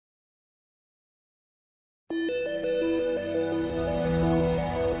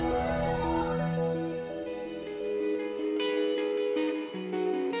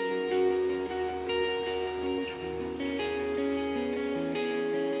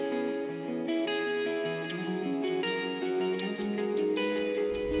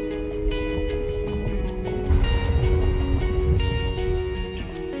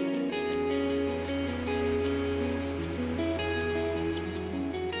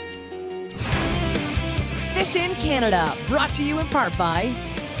Fish in Canada, brought to you in part by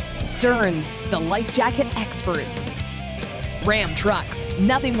Stearns, the life jacket experts. Ram Trucks,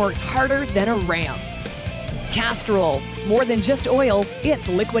 nothing works harder than a Ram. Castrol, more than just oil, it's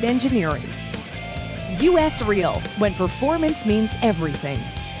liquid engineering. US Reel, when performance means everything.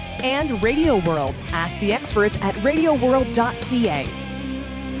 And Radio World, ask the experts at radioworld.ca.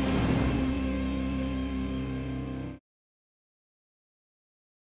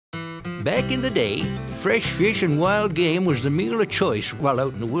 Back in the day, fresh fish and wild game was the meal of choice while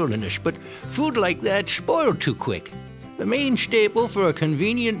out in the wilderness, but food like that spoiled too quick. The main staple for a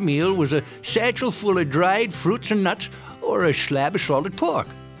convenient meal was a satchel full of dried fruits and nuts or a slab of salted pork.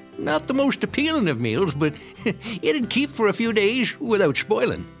 Not the most appealing of meals, but it'd keep for a few days without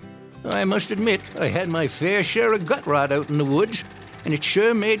spoiling. I must admit, I had my fair share of gut rot out in the woods, and it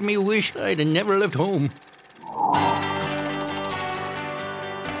sure made me wish I'd never left home.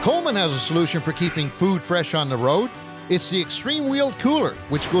 Coleman has a solution for keeping food fresh on the road. It's the Extreme Wheeled Cooler,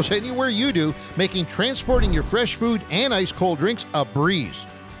 which goes anywhere you do, making transporting your fresh food and ice-cold drinks a breeze.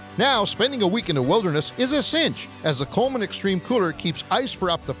 Now, spending a week in the wilderness is a cinch, as the Coleman Extreme Cooler keeps ice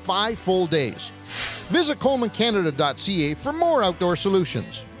for up to 5 full days. Visit ColemanCanada.ca for more outdoor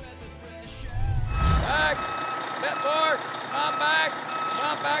solutions. Back, bit forward, come back,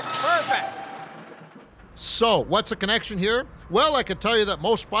 perfect. So, what's the connection here? Well, I could tell you that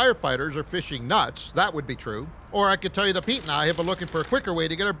most firefighters are fishing nuts. That would be true. Or I could tell you that Pete and I have been looking for a quicker way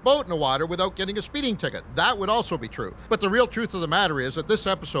to get our boat in the water without getting a speeding ticket. That would also be true. But the real truth of the matter is that this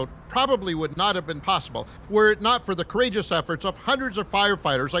episode probably would not have been possible were it not for the courageous efforts of hundreds of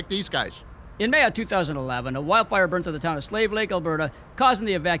firefighters like these guys. In May of 2011, a wildfire burned through the town of Slave Lake, Alberta, causing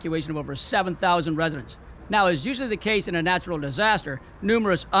the evacuation of over 7,000 residents. Now, as usually the case in a natural disaster,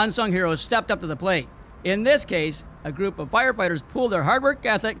 numerous unsung heroes stepped up to the plate. In this case, a group of firefighters pooled their hard work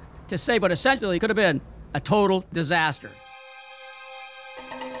ethic to save what essentially could have been a total disaster.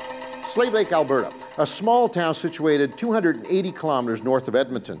 Slave Lake, Alberta, a small town situated 280 kilometers north of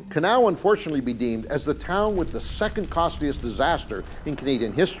Edmonton, can now unfortunately be deemed as the town with the second costliest disaster in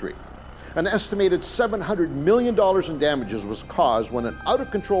Canadian history. An estimated $700 million in damages was caused when an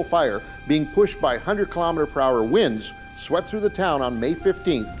out-of-control fire being pushed by 100-kilometer-per-hour winds swept through the town on May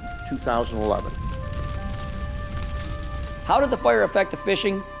 15, 2011. How did the fire affect the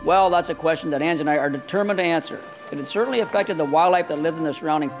fishing? Well, that's a question that Ange and I are determined to answer. It had certainly affected the wildlife that lived in the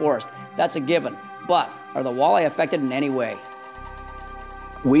surrounding forest. That's a given. But are the walleye affected in any way?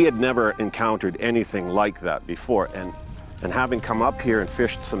 We had never encountered anything like that before, and having come up here and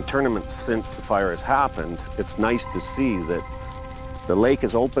fished some tournaments since the fire has happened, it's nice to see that the lake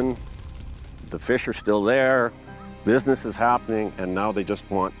is open, the fish are still there, business is happening, and now they just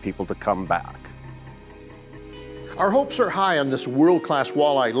want people to come back. Our hopes are high on this world-class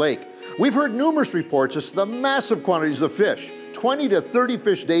walleye lake. We've heard numerous reports as to the massive quantities of fish. 20 to 30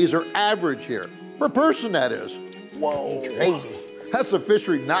 fish days are average here. Per person, that is. Whoa. Crazy. That's a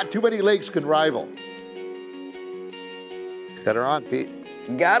fishery not too many lakes can rival. Got her on, Pete.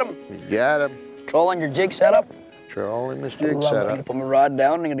 You got him? You got him. Trolling your jig setup? Trolling this jig I'm setup. gonna put my rod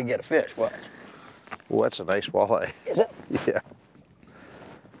down and I'm gonna get a fish. Watch. Oh, that's a nice walleye. Is it? Yeah.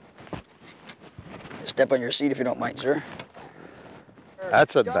 Step on your seat if you don't mind, sir.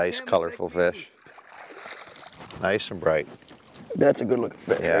 That's a nice, colorful fish. Nice and bright. That's a good looking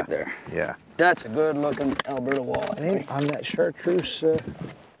fish right there. Yeah. That's a good looking Alberta walleye. On that chartreuse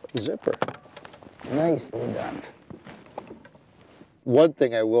zipper. Nicely done. One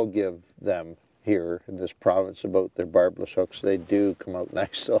thing I will give them here in this province about their barbless hooks, they do come out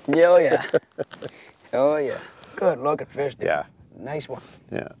nice though. Yeah, oh yeah. Oh yeah. Good looking fish, dude. Yeah. Nice one.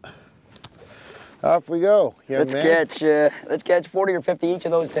 Yeah. Off we go, young man. Let's catch 40 or 50 each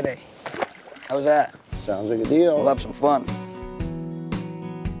of those today. How's that? Sounds like a deal. We'll have some fun.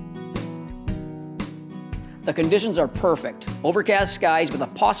 The conditions are perfect. Overcast skies with a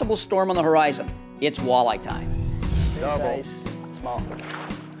possible storm on the horizon. It's walleye time. Double. Nice. Small.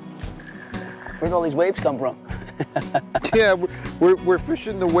 Where'd all these waves come from? Yeah, we're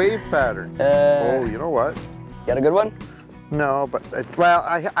fishing the wave pattern. Oh, you know what? You got a good one? No, but, well,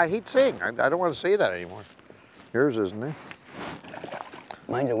 I hate saying. I don't want to say that anymore. Yours isn't it?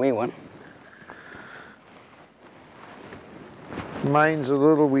 Mine's a wee one. Mine's a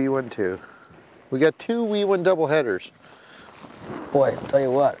little wee one too. We got 2 wee one double headers. Boy, I'll tell you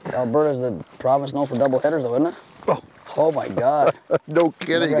what, Alberta's the province known for double headers though, isn't it? Oh, oh my God. No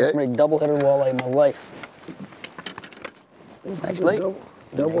kidding, I've got so many double header walleye in my life. Nice lake.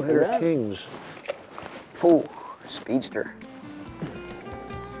 Double header kings. Oh, speedster.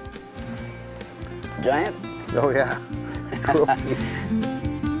 Giant? Oh yeah.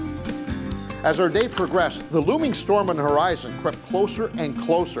 As our day progressed, the looming storm on the horizon crept closer and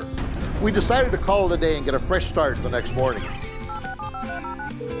closer. We decided to call it a day and get a fresh start the next morning.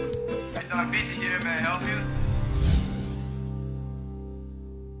 Dog Beachy here, may I help you?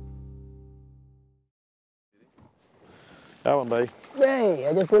 That one, buddy. Hey,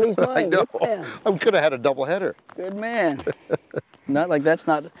 I just released mine. I know. Yeah. I could have had a double header. Good man. Not like that's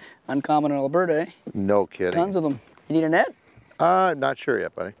not uncommon in Alberta, eh? No kidding. Tons of them. You need a net? Not sure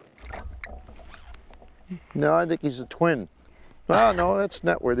yet, buddy. No, I think he's a twin. Oh, no, that's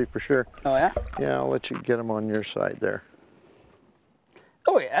net worthy for sure. Oh, yeah? Yeah, I'll let you get him on your side there.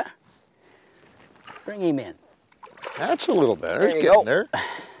 Oh, yeah. Bring him in. That's a little better. There He's you getting go. there.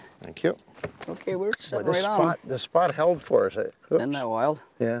 Thank you. Okay, we're Boy, sitting this right on him. the spot held for us. Isn't that wild?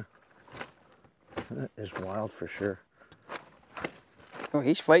 Yeah. That is wild for sure. Oh,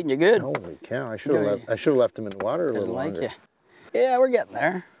 he's fighting you good. Holy cow! I should have left him in the water a little like longer. you. Yeah, we're getting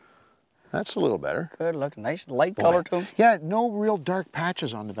there. That's a little better. Good, look, nice light color to him. Yeah, no real dark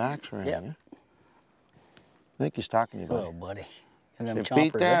patches on the backs or anything. Yeah. I think he's talking to you, buddy. Oh, buddy. And them Say,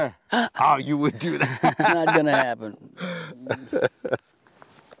 Pete chompers, there. Oh, you would do that. Not gonna happen.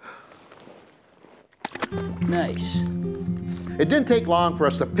 Nice. It didn't take long for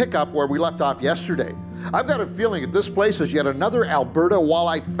us to pick up where we left off yesterday. I've got a feeling that this place is yet another Alberta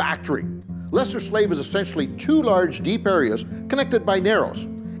walleye factory. Lesser Slave is essentially two large, deep areas connected by narrows.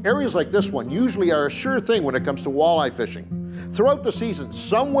 Areas like this one usually are a sure thing when it comes to walleye fishing. Throughout the season,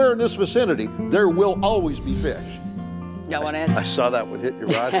 somewhere in this vicinity, there will always be fish. Got one in? I saw that one hit your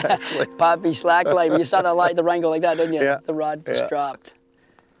rod, actually. Poppy slack line. You saw the line go like that, didn't you? Yeah. The rod just dropped.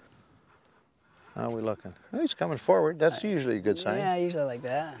 How are we looking? Oh, he's coming forward. That's usually a good sign. Yeah, usually like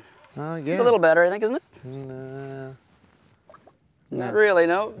that. Yeah. It's a little better, I think, isn't it? No. Not really,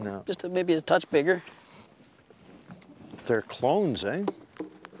 no. No. Just maybe a touch bigger. They're clones, eh?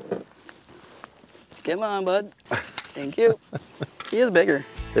 Come on, bud. Thank you. He is bigger.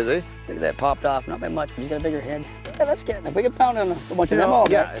 Is he? Look at that, popped off. Not by much, but he's got a bigger head. Yeah, that's getting if we could pound on a bunch of them all.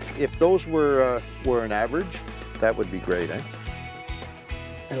 Yeah, if those were an average, that would be great, eh?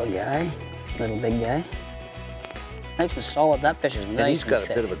 Little guy, little big guy. Nice and solid. That fish is nice. And he's got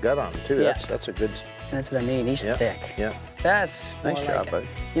thick. a bit of a gut on him too. Yeah. That's a good. That's what I mean. He's thick. Yeah. That's Nice more job, like it. buddy.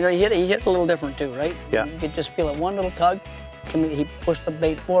 You know, he hit a little different too, right? Yeah. You could just feel it. One little tug. He pushed the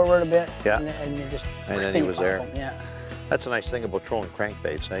bait forward a bit. Yeah. And you just. And then he was pop there. him. Yeah. That's a nice thing about trolling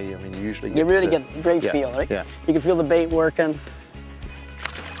crankbaits, eh? I mean, you usually get You really get a great feel, right? Yeah. You can feel the bait working,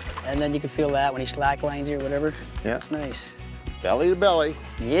 and then you can feel that when he slack lines you or whatever. Yeah. It's nice. Belly to belly.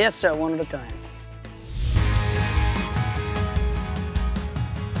 Yes, sir. One at a time.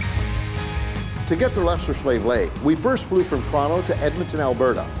 To get to Lesser Slave Lake, we first flew from Toronto to Edmonton,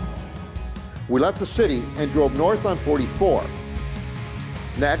 Alberta. We left the city and drove north on 44.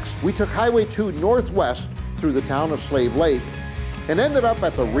 Next, we took Highway 2 northwest through the town of Slave Lake and ended up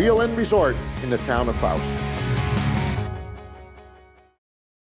at the Real Inn Resort in the town of Faust.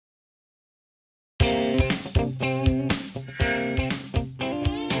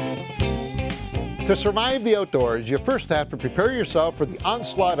 To survive the outdoors, you first have to prepare yourself for the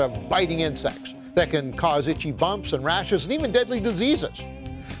onslaught of biting insects that can cause itchy bumps and rashes and even deadly diseases.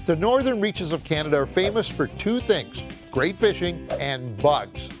 The northern reaches of Canada are famous for two things: great fishing and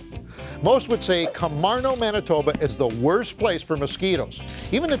bugs. Most would say Kilmarnock, Manitoba is the worst place for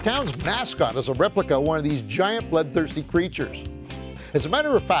mosquitoes. Even the town's mascot is a replica of one of these giant bloodthirsty creatures. As a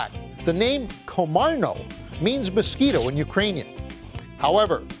matter of fact, the name Kilmarnock means mosquito in Ukrainian.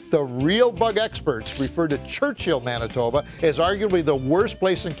 However, the real bug experts refer to Churchill, Manitoba as arguably the worst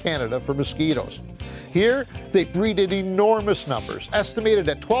place in Canada for mosquitoes. Here, they breed in enormous numbers, estimated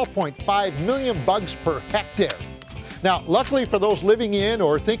at 12.5 million bugs per hectare. Now, luckily for those living in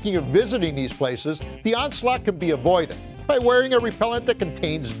or thinking of visiting these places, the onslaught can be avoided by wearing a repellent that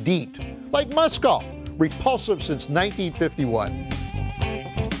contains DEET, like muskol, repulsive since 1951.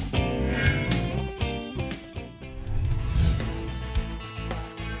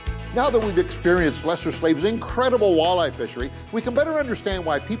 Now that we've experienced Lesser Slave's incredible walleye fishery, we can better understand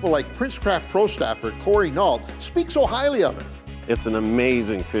why people like Princecraft Pro staffer Corey Nault speak so highly of it. It's an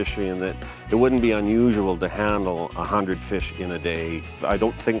amazing fishery in that it wouldn't be unusual to handle 100 fish in a day. I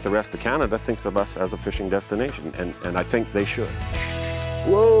don't think the rest of Canada thinks of us as a fishing destination, and I think they should.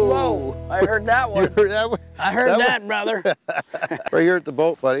 Whoa! Whoa! I heard that one. You heard that one? I heard that, brother. Right here at the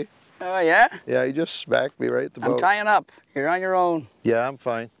boat, buddy. Oh, yeah? Yeah, you just smacked me right at the boat. I'm tying up. You're on your own. Yeah, I'm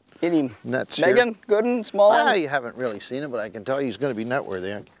fine. Get him. Net's Big here. one? Good one? Small one? You haven't really seen it, but I can tell you he's going to be net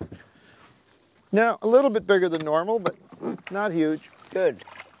worthy. Now, a little bit bigger than normal, but not huge. Good.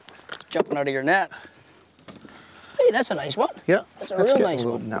 Jumping out of your net. Hey, that's a nice one. Yeah. That's a that's real getting nice a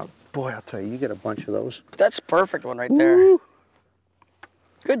little, one. Now, Boy, I'll tell you, you get a bunch of those. That's a perfect one right there. Woo.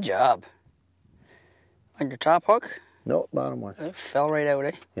 Good job. On your top hook? No, bottom one. It fell right out,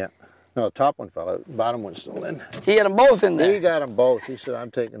 eh? Yeah. No, the top one fell out. Bottom one's still in. He had them both in there. He got them both. He said,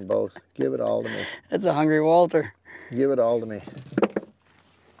 I'm taking both. Give it all to me. That's a hungry Walter. Give it all to me.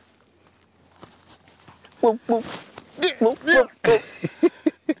 Whoop, whoop. Whoop, whoop, whoop.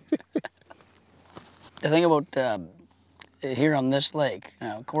 The thing about here on this lake,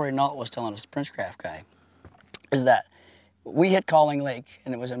 Corey Nault was telling us, the Princecraft guy, is that we hit Calling Lake,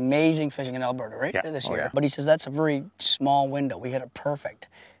 and it was amazing fishing in Alberta, right, this year. Yeah. But he says that's a very small window. We hit it perfect.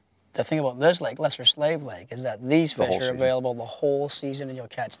 The thing about this lake, Lesser Slave Lake, is that these fish are available the whole season, and you'll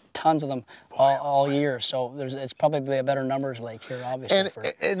catch tons of them all year. So it's probably a better numbers lake here, obviously.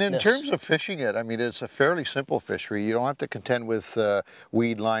 And in terms of fishing it, I mean, it's a fairly simple fishery. You don't have to contend with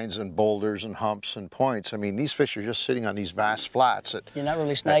weed lines and boulders and humps and points. I mean, these fish are just sitting on these vast flats. You're not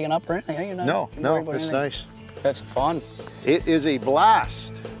really snagging up or anything, are you? No, it's nice. That's fun. It is a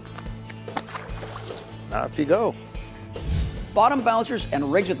blast. Off you go. Bottom bouncers and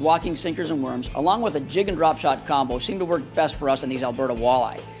rigs with walking sinkers and worms, along with a jig and drop shot combo, seem to work best for us in these Alberta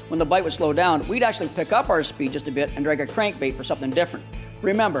walleye. When the bite would slow down, we'd actually pick up our speed just a bit and drag a crankbait for something different.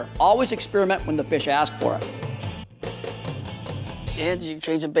 Remember, always experiment when the fish ask for it. Yeah, did you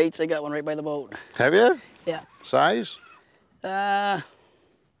change the baits? I got one right by the boat. Have you? Yeah. Size? Don't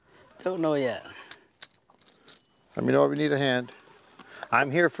know yet. Let me know if you need a hand.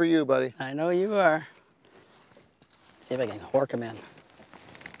 I'm here for you, buddy. I know you are. See if I can hork him in.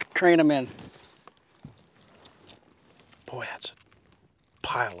 Crane him in. Boy, that's a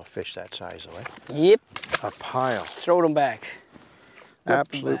pile of fish that size, though, eh? Yep. A pile. Throw them back.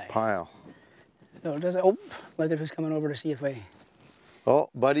 Absolute pile. So does it? Oh, look at who's coming over to see if I Oh,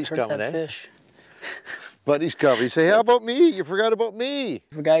 Buddy's hurt coming, that eh? fish. Buddy's coming. You say, how about me? You forgot about me.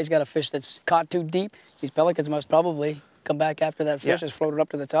 If a guy's got a fish that's caught too deep, these pelicans must probably come back after that fish has floated up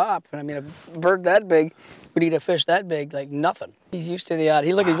to the top. And I mean, a bird that big would eat a fish that big like nothing. He's used to the odd.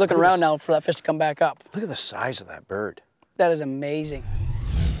 He's looking around now for that fish to come back up. Look at the size of that bird. That is amazing.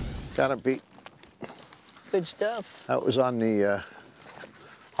 Gotta be. Good stuff. That was on the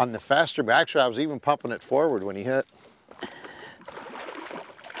faster, but actually I was even pumping it forward when he hit.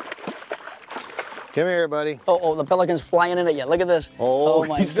 Come here, buddy. Oh, the pelican's flying in at you. Look at this. Oh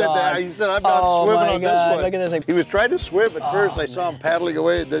my God. He said, I'm not swimming on this one. Look at this. He was trying to swim at first. I saw him paddling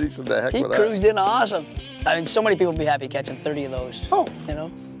away, and then he said, the heck with that. He cruised in awesome. I mean, so many people would be happy catching 30 of those. Oh. You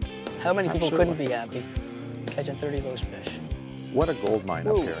know? How many people couldn't be happy catching 30 of those fish? What a gold mine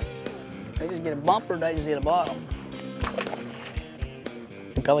up here. Did I just get a bump or did I just get a bottom?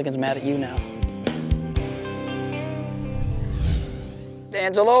 The pelican's mad at you now.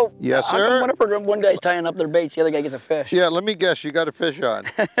 Angelo? Yes, sir? Whenever one guy's tying up their baits, the other guy gets a fish. Yeah, let me guess, you got a fish on.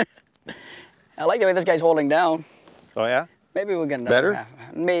 I like the way this guy's holding down. Oh, yeah? Maybe we'll get another half.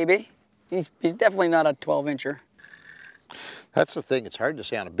 Maybe. He's definitely not a 12-incher. That's the thing. It's hard to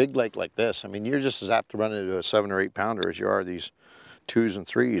say on a big lake like this. I mean, you're just as apt to run into a 7 or 8 pounder as you are these 2s and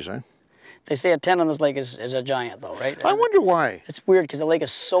 3s, eh? They say a 10 on this lake is a giant, though, right? I wonder why. It's weird because the lake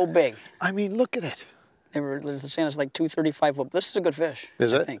is so big. I mean, look at it. They're saying it's like 235 foot. This is a good fish.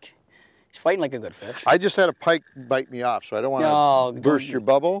 Is it? I think. He's fighting like a good fish. I just had a pike bite me off, so I don't want to burst your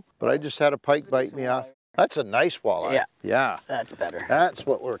bubble, but I just had a pike bite me off. That's a nice walleye. Yeah. Yeah. That's better. That's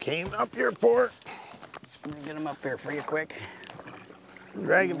what we came up here for. Let me get him up here for you quick.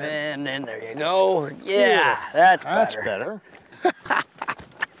 Drag him in. And then there you go. Yeah, that's better.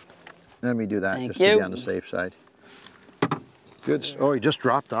 Let me do that Thank just you. to be on the safe side. Good. Oh, he just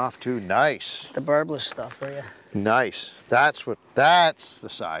dropped off too. Nice. It's the barbless stuff for you. Nice. That's the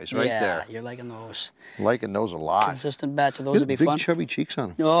size right there. Yeah, you're liking those. Liking those a lot. Consistent batch of those would be big fun. chubby cheeks on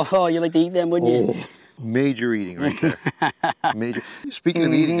him. Oh, you like to eat them, wouldn't you? Major eating right there. Major. Speaking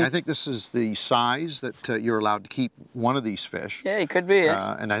of eating, I think this is the size that you're allowed to keep one of these fish. Yeah, it could be.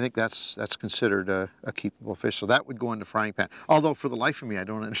 Yeah. And I think that's considered a keepable fish. So that would go in the frying pan. Although for the life of me, I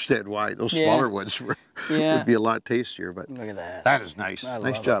don't understand why those smaller ones would be a lot tastier. But look at that. That is nice.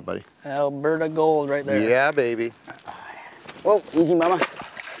 Nice job, buddy. Alberta gold right there. Yeah, baby. Whoa, easy, mama.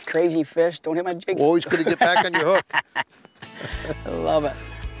 Crazy fish. Don't hit my jig. Always going to get back on your hook. I love it.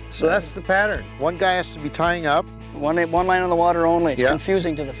 So that's the pattern. One guy has to be tying up. One line on the water only. It's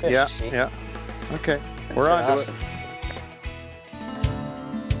confusing to the fish, you see. Yeah. Okay. We're on to it.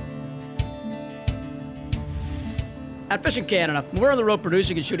 At Fishing Canada, when we're on the road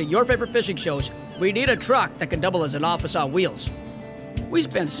producing and shooting your favorite fishing shows, we need a truck that can double as an office on wheels. We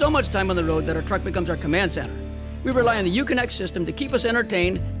spend so much time on the road that our truck becomes our command center. We rely on the Uconnect system to keep us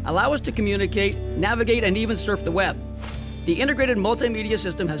entertained, allow us to communicate, navigate, and even surf the web. The The integrated multimedia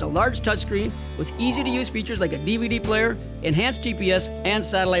system has a large touchscreen with easy-to-use features like a DVD player, enhanced GPS, and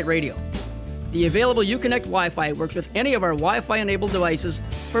satellite radio. The available Uconnect Wi-Fi works with any of our Wi-Fi-enabled devices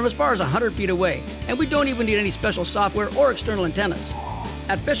from as far as 100 feet away, and we don't even need any special software or external antennas.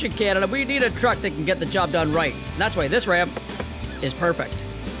 At Fishing Canada, we need a truck that can get the job done right. That's why this Ram is perfect.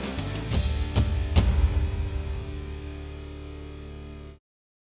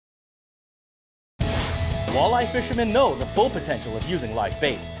 Walleye fishermen know the full potential of using live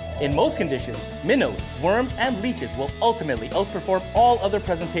bait. In most conditions, minnows, worms, and leeches will ultimately outperform all other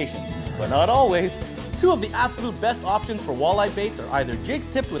presentations, but not always. Two of the absolute best options for walleye baits are either jigs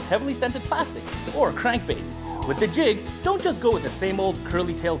tipped with heavily scented plastics or crankbaits. With the jig, don't just go with the same old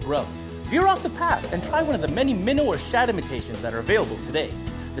curly-tailed grub. Veer off the path and try one of the many minnow or shad imitations that are available today.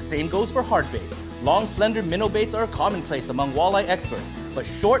 The same goes for hard baits. Long, slender minnow baits are commonplace among walleye experts, but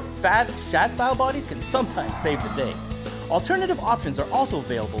short, fat, shad-style bodies can sometimes save the day. Alternative options are also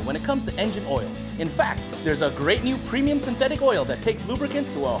available when it comes to engine oil. In fact, there's a great new premium synthetic oil that takes lubricants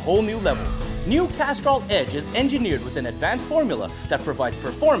to a whole new level. New Castrol Edge is engineered with an advanced formula that provides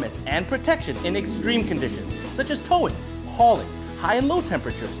performance and protection in extreme conditions, such as towing, hauling, high and low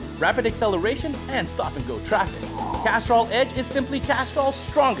temperatures, rapid acceleration, and stop-and-go traffic. Castrol Edge is simply Castrol's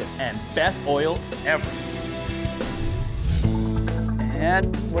strongest and best oil ever.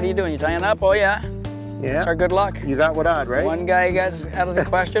 And what are you doing? You tying up? Oh yeah. Yeah. That's our good luck. You got what on, right? One guy gets out of the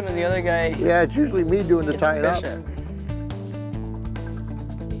question and the other guy... Yeah, it's usually me doing the tying up.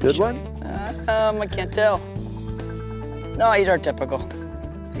 Good one? I can't tell. No, he's our typical.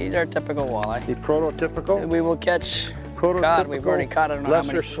 He's our typical walleye. The prototypical? We will catch... Prototypical, God, we've already caught, I don't know how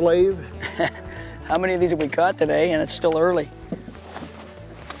many. lesser slave. How many of these have we caught today, and it's still early?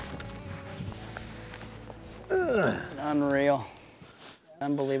 Unreal.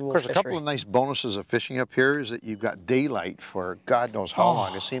 Unbelievable. Of course, fishery. a couple of nice bonuses of fishing up here is that you've got daylight for God knows how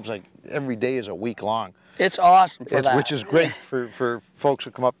long. It seems like every day is a week long. It's awesome for that. Which is great for folks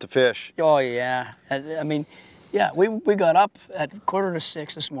who come up to fish. Oh, yeah. I mean, yeah, we got up at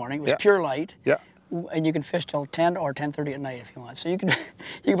 5:45 this morning. It was pure light. Yeah. And you can fish till 10 or 10:30 at night if you want. So you can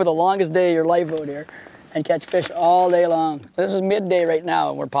put the longest day of your life out here and catch fish all day long. This is midday right now,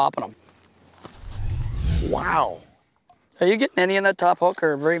 and we're popping them. Wow. Are you getting any in that top hook,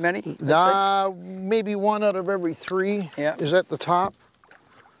 or very many? Nah, maybe one out of every 3 is at the top.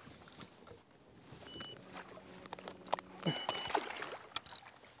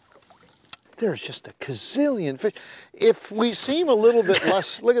 There's just a gazillion fish. If we seem a little bit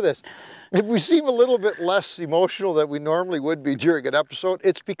less, look at this. If we seem a little bit less emotional than we normally would be during an episode,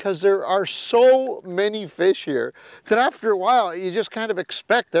 it's because there are so many fish here that after a while, you just kind of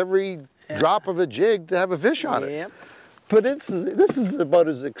expect every drop of a jig to have a fish on it. Yep. But this is about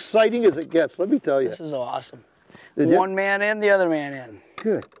as exciting as it gets, let me tell you. This is awesome. One man in, the other man in.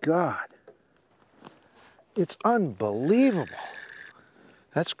 Good God. It's unbelievable.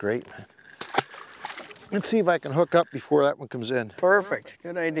 That's great, man. Let's see if I can hook up before that one comes in. Perfect.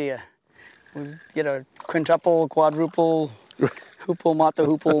 Good idea. We get a quintuple, quadruple, hoople, mata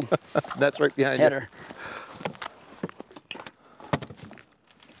hoople. That's right behind header.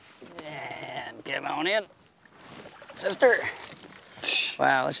 And get on in. Sister.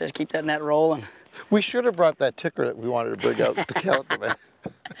 Wow, let's just keep that net rolling. We should have brought that ticker that we wanted to bring out to count them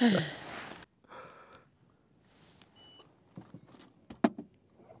in.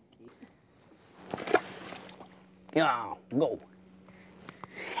 Yeah, go.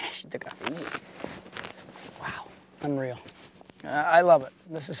 She took off easy. Wow, unreal. I love it.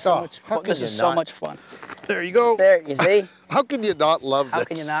 This is so much fun. This is so much fun. There you go. There, you see? How can you not love this? How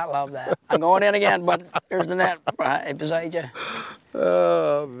can you not love that? I'm going in again, but there's the net right beside you.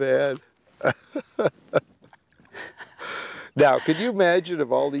 Oh, man. Now, could you imagine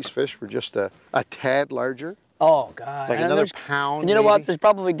if all these fish were just a tad larger? Oh, God. Like another pound, and you know maybe? what? There's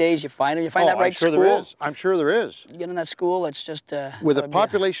probably days you find them. You find that right school. There is. I'm sure there is. You get in that school, it's just... With a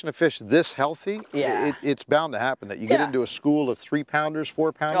population of fish this healthy, it's bound to happen that you get into a school of 3-pounders,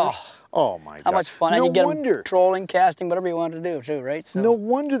 4-pounders. Oh, my God. How much fun. And you get them trolling, casting, whatever you want to do, too, right? So, no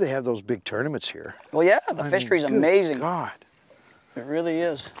wonder they have those big tournaments here. Well, yeah, the fishery's amazing. God. It really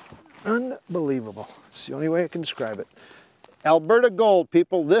is. Unbelievable. It's the only way I can describe it. Alberta gold,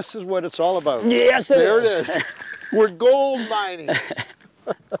 people. This is what it's all about. Yes, there it is. We're gold mining.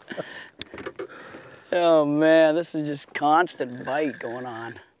 Oh, man, this is just constant bite going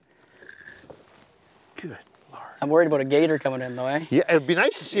on. Good Lord. I'm worried about a gator coming in, though, eh? Yeah, it'd be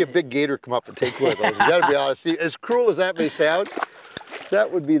nice to see a big gator come up and take one of those. You gotta be honest. As cruel as that may sound,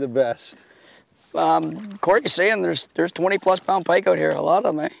 that would be the best. Corey's saying there's 20+ pound pike out here, a lot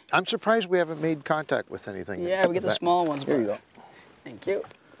of them, eh? I'm surprised we haven't made contact with anything. Yeah, we get the small ones. Here you go. Thank you.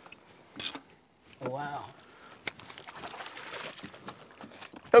 Wow.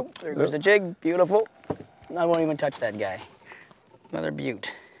 Oh, there goes the jig. Beautiful. I won't even touch that guy. Another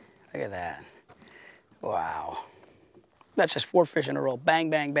beaut. Look at that. Wow. That's just 4 fish in a row. Bang,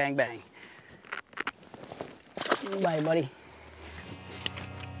 bang, bang, bang. Bye, buddy.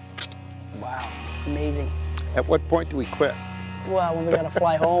 Wow. Amazing. At what point do we quit? Well, when we gotta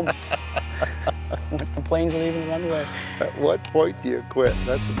fly home. Once the planes are leaving the runway. At what point do you quit?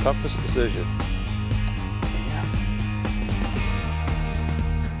 That's the toughest decision.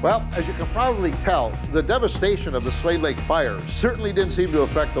 Well, as you can probably tell, the devastation of the Slave Lake fire certainly didn't seem to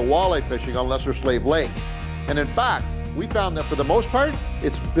affect the walleye fishing on Lesser Slave Lake. And in fact, we found that for the most part,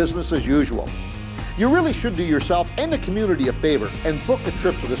 it's business as usual. You really should do yourself and the community a favor and book a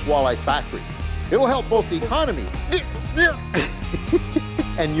trip to this walleye factory. It'll help both the economy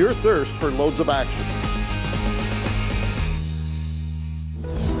and your thirst for loads of action.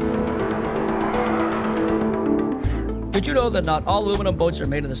 Did you know that not all aluminum boats are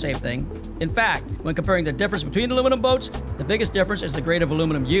made of the same thing? In fact, when comparing the difference between aluminum boats, the biggest difference is the grade of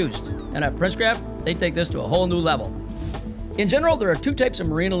aluminum used. And at Princecraft, they take this to a whole new level. In general, there are 2 types of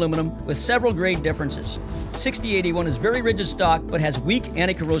marine aluminum with several grade differences. 6081 is very rigid stock but has weak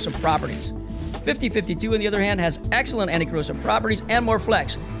anti-corrosive properties. 5052, on the other hand, has excellent anti-corrosive properties and more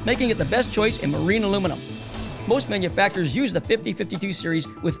flex, making it the best choice in marine aluminum. Most manufacturers use the 5052 series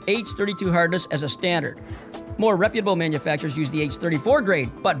with H32 hardness as a standard. More reputable manufacturers use the H34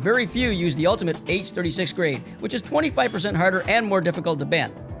 grade, but very few use the ultimate H36 grade, which is 25% harder and more difficult to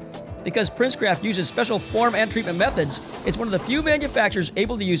bend. Because Princecraft uses special form and treatment methods, it's one of the few manufacturers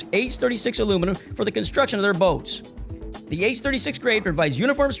able to use H36 aluminum for the construction of their boats. The H36 grade provides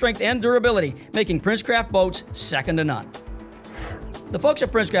uniform strength and durability, making Princecraft boats second to none. The folks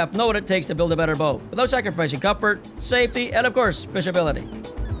at Princecraft know what it takes to build a better boat, without sacrificing comfort, safety, and of course, fishability.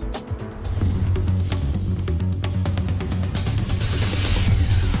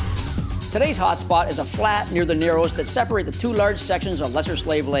 Today's hotspot is a flat near the narrows that separate the 2 large sections of Lesser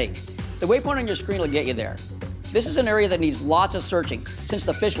Slave Lake. The waypoint on your screen will get you there. This is an area that needs lots of searching, since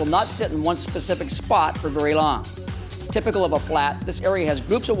the fish will not sit in one specific spot for very long. Typical of a flat, this area has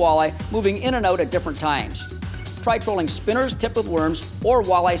groups of walleye moving in and out at different times. Try trolling spinners tipped with worms or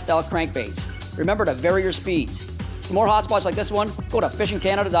walleye-style crankbaits. Remember to vary your speeds. For more hotspots like this one, go to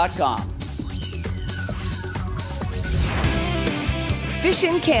fishincanada.com. Fish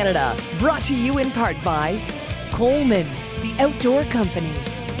in Canada, brought to you in part by Coleman, the outdoor company.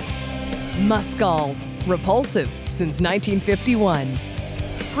 Muscal, repulsive since 1951.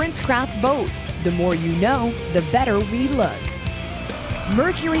 Princecraft boats, the more you know, the better we look.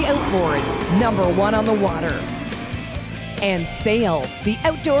 Mercury Outboards, #1 on the water. And Sail, the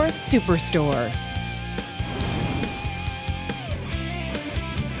outdoor superstore.